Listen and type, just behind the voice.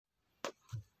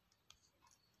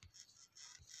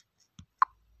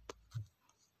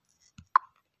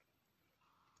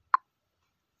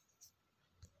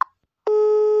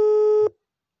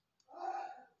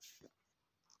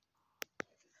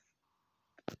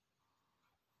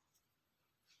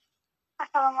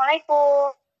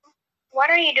Assalamualaikum.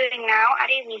 What are you doing now? Are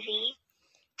you busy?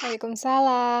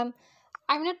 Waalaikumsalam.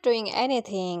 I'm not doing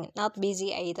anything, not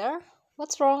busy either.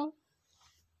 What's wrong?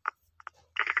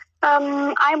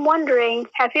 I'm wondering,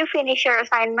 have you finished your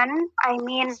assignment? I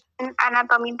mean,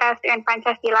 Anatomy Test and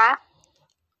Pancasila.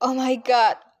 Oh my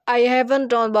god, I haven't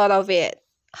done both of it.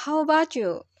 How about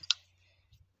you?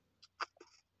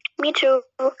 Me too.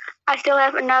 I still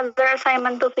have another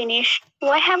assignment to finish.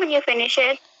 Why haven't you finished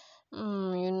it?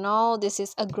 This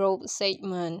is a group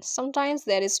segment. Sometimes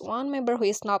there is one member who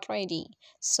is not ready,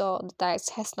 so the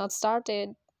test has not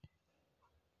started.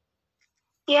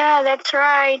 Yeah, that's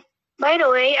right. By the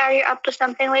way, are you up to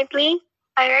something lately?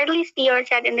 I rarely see your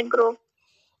chat in the group.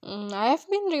 I have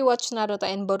been rewatching Naruto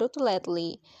and Boruto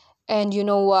lately, and you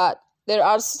know what? There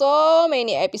are so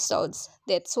many episodes.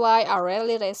 That's why I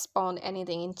rarely respond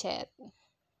anything in chat.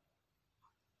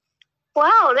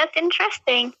 Wow, that's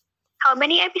interesting. How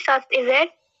many episodes is it?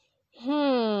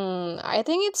 I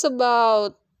think it's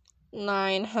about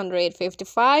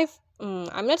 955.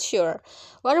 I'm not sure.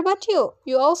 What about you?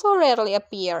 You also rarely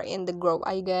appear in the group,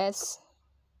 I guess.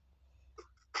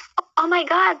 Oh my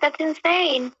god, that's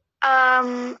insane.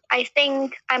 I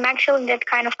think I'm actually that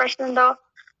kind of person though.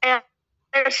 I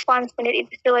response when it is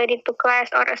related to class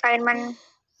or assignment.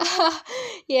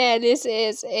 Yeah, this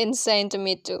is insane to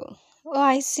me too. Oh,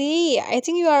 I see. I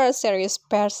think you are a serious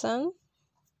person.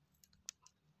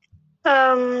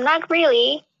 Not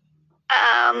really.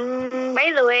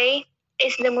 By the way,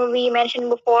 is the movie you mentioned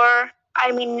before?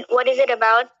 I mean, what is it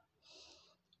about?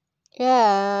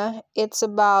 Yeah, it's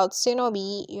about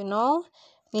Shinobi,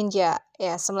 Ninja.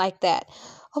 Yeah, something like that.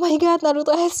 Oh my god,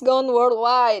 Naruto has gone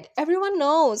worldwide. Everyone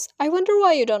knows. I wonder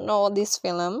why you don't know this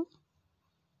film.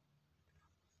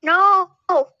 No,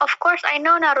 of course I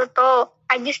know Naruto.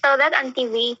 I just saw that on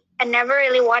TV and never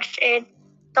really watched it.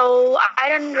 So I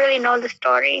don't really know the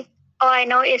story. All I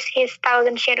know is his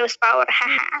Thousand Shadows power.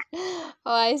 Haha.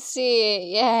 Oh, I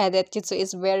see. Yeah, that jutsu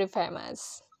is very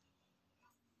famous.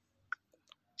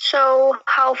 So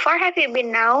how far have you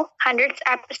been now? Hundreds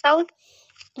episodes?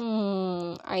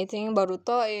 I think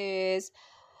Boruto is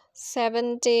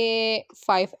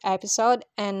 75 episode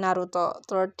and Naruto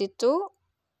 32.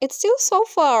 It's still so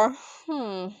far.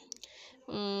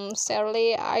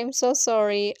 Sadly, I'm so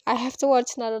sorry. I have to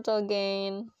watch Naruto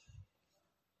again.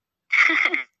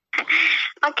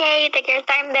 Okay, take your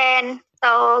time then.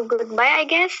 So goodbye, I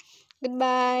guess.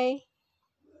 Goodbye.